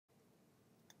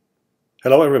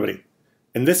Hello everybody.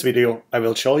 In this video I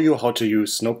will show you how to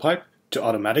use Snowpipe to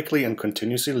automatically and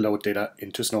continuously load data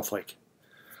into Snowflake.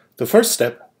 The first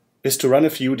step is to run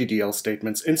a few DDL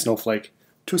statements in Snowflake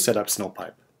to set up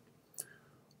Snowpipe.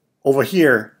 Over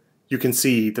here you can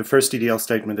see the first DDL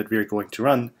statement that we are going to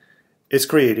run is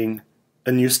creating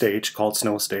a new stage called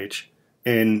Snow Stage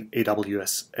in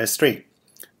AWS S3,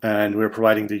 and we're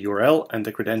providing the URL and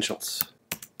the credentials.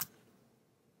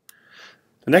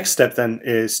 The next step then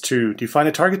is to define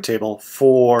a target table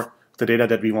for the data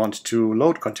that we want to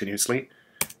load continuously.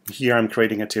 Here I'm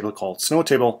creating a table called Snow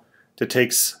Table that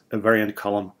takes a variant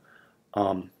column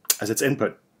as its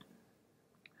input.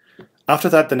 After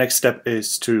that, the next step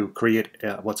is to create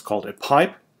what's called a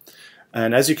pipe.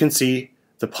 And as you can see,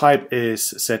 the pipe is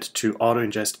set to auto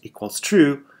ingest equals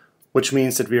true, which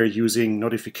means that we are using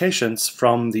notifications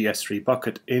from the S3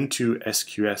 bucket into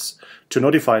SQS to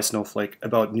notify Snowflake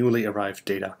about newly arrived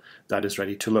data that is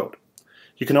ready to load.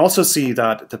 You can also see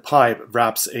that the pipe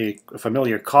wraps a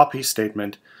familiar copy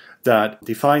statement that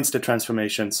defines the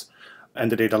transformations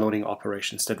and the data loading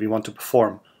operations that we want to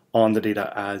perform on the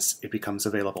data as it becomes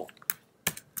available.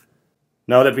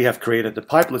 Now that we have created the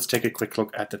pipe, let's take a quick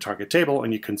look at the target table,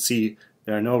 and you can see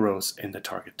there are no rows in the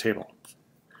target table.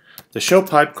 The show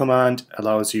pipe command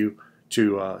allows you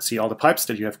to see all the pipes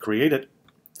that you have created.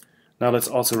 Now let's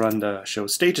also run the show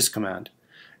stages command.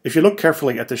 If you look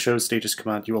carefully at the show stages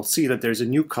command, you will see that there's a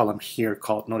new column here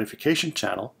called notification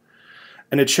channel,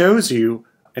 and it shows you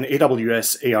an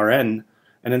AWS ARN,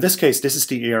 and in this case this is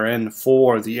the ARN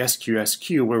for the SQS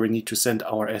queue where we need to send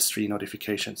our S3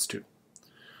 notifications to.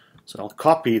 So I'll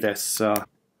copy this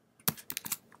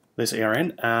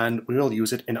ARN, and we will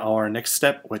use it in our next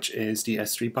step, which is the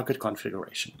S3 bucket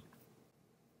configuration.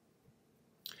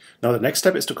 Now the next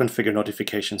step is to configure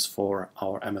notifications for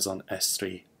our Amazon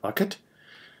S3 bucket.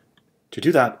 To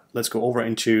do that, let's go over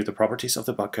into the properties of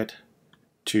the bucket,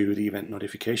 to the event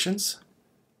notifications,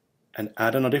 and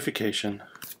add a notification.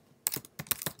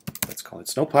 Let's call it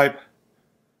Snowpipe,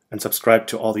 and subscribe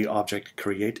to all the object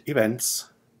create events,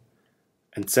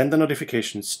 and send the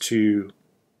notifications to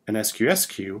an SQS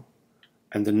queue,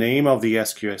 and the name of the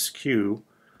SQS queue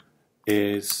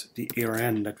is the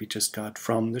ARN that we just got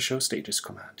from the show stages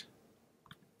command.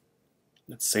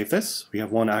 Let's save this. We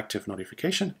have one active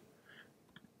notification.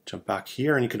 Jump back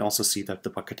here, and you can also see that the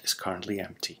bucket is currently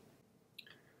empty.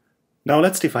 Now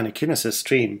let's define a Kinesis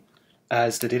stream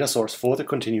as the data source for the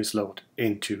continuous load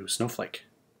into Snowflake.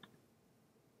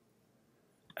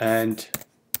 And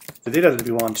the data that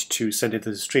we want to send into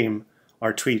the stream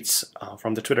are tweets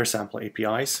from the Twitter sample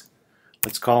APIs.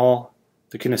 Let's call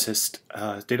the Kinesis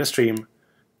data stream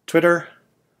Twitter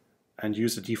and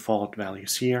use the default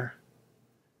values here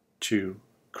to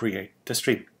create the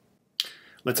stream.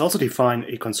 Let's also define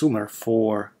a consumer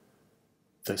for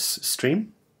this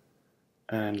stream,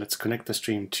 and let's connect the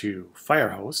stream to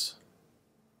Firehose.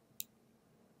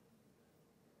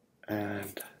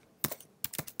 And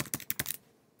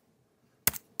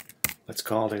let's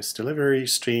call this delivery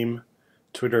stream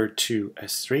Twitter to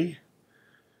S3.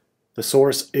 The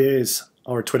source is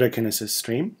our Twitter Kinesis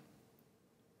stream.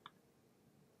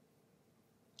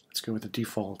 Let's go with the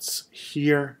defaults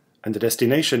here, and the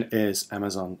destination is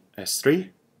Amazon S3.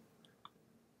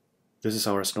 This is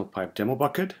our Snowpipe demo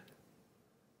bucket.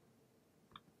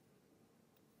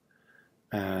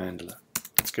 And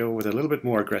let's go with a little bit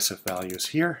more aggressive values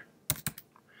here,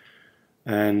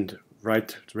 and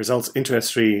write the results into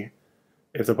S3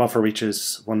 if the buffer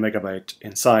reaches 1 megabyte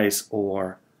in size,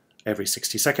 or every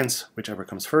 60 seconds, whichever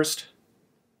comes first.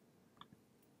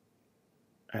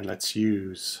 And let's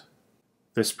use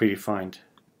this predefined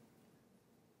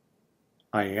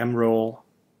IAM role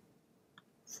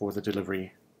for the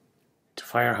delivery to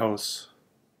Firehose,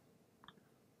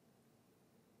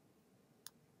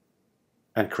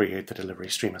 and create the delivery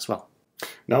stream as well.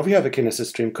 Now we have a Kinesis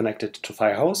stream connected to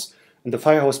Firehose, and the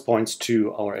Firehose points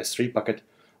to our S3 bucket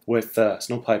with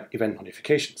Snowpipe event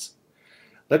notifications.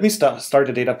 Let me start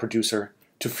a data producer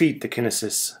to feed the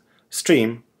Kinesis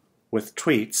stream with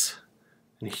tweets.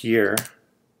 And here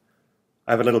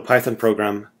I have a little Python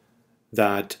program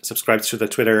that subscribes to the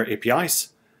Twitter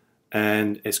APIs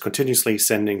and is continuously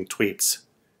sending tweets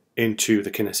into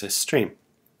the Kinesis stream.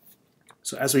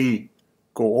 So as we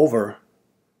go over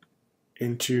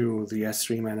into the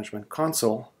S3 management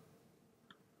console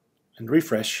and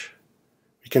refresh,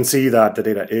 we can see that the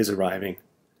data is arriving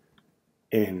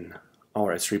in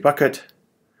our S3 bucket,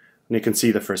 and you can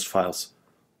see the first files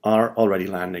are already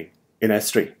landing in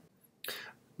S3.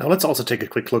 Now let's also take a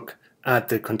quick look at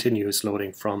the continuous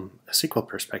loading from a SQL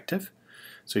perspective.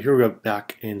 So here we are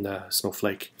back in the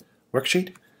Snowflake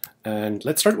worksheet, And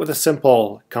let's start with a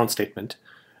simple count statement.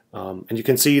 And you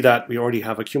can see that we already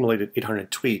have accumulated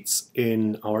 800 tweets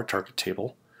in our target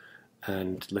table.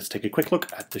 And let's take a quick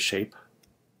look at the shape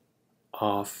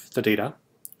of the data.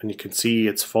 And you can see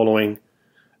it's following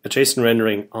a JSON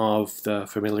rendering of the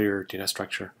familiar data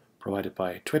structure provided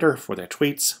by Twitter for their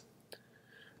tweets.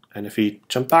 And if we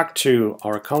jump back to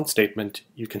our count statement,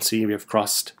 you can see we have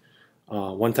crossed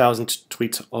 1,000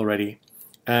 tweets already.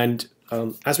 And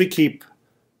as we keep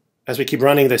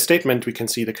running this statement, we can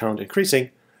see the count increasing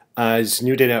as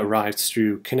new data arrives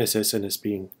through Kinesis and is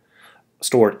being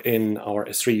stored in our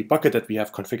S3 bucket that we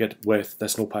have configured with the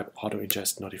Snowpipe auto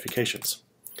ingest notifications.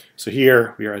 So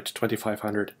here we are at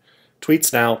 2,500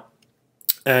 tweets now.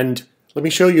 And let me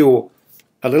show you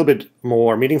a little bit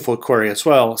more meaningful query as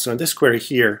well. So in this query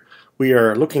here, we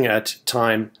are looking at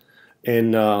time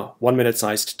in 1 minute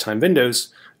sized time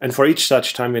windows. And for each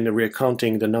such time window, we are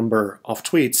counting the number of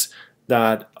tweets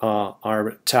that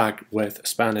are tagged with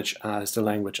Spanish as the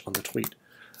language on the tweet.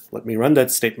 Let me run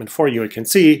that statement for you. You can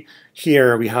see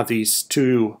here we have these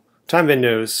two time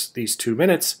windows, these 2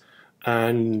 minutes,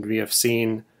 and we have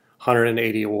seen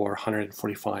 180 or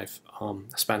 145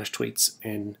 Spanish tweets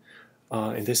in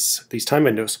these time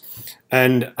windows.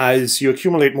 And as you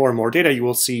accumulate more and more data, you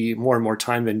will see more and more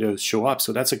time windows show up.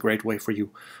 So that's a great way for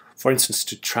you, for instance,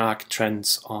 to track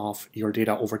trends of your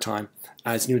data over time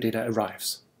as new data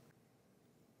arrives.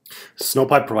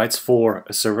 Snowpipe provides for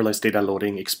a serverless data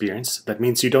loading experience. That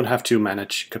means you don't have to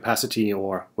manage capacity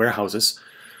or warehouses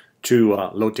to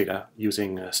load data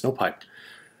using Snowpipe.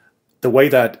 The way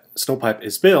that Snowpipe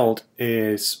is built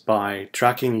is by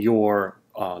tracking your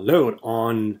load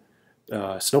on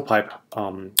Snowpipe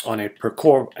on a per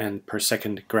core and per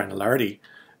second granularity.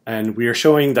 And we are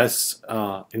showing this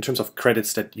in terms of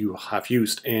credits that you have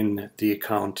used in the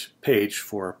account page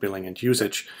for billing and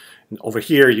usage. And over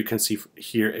here, you can see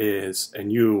here is a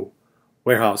new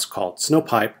warehouse called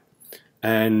Snowpipe.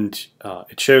 And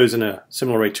it shows in a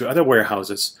similar way to other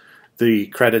warehouses the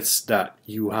credits that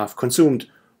you have consumed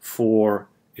for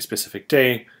a specific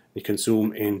day. You can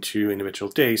zoom into individual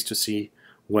days to see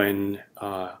when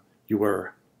you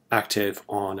were active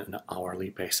on an hourly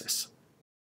basis.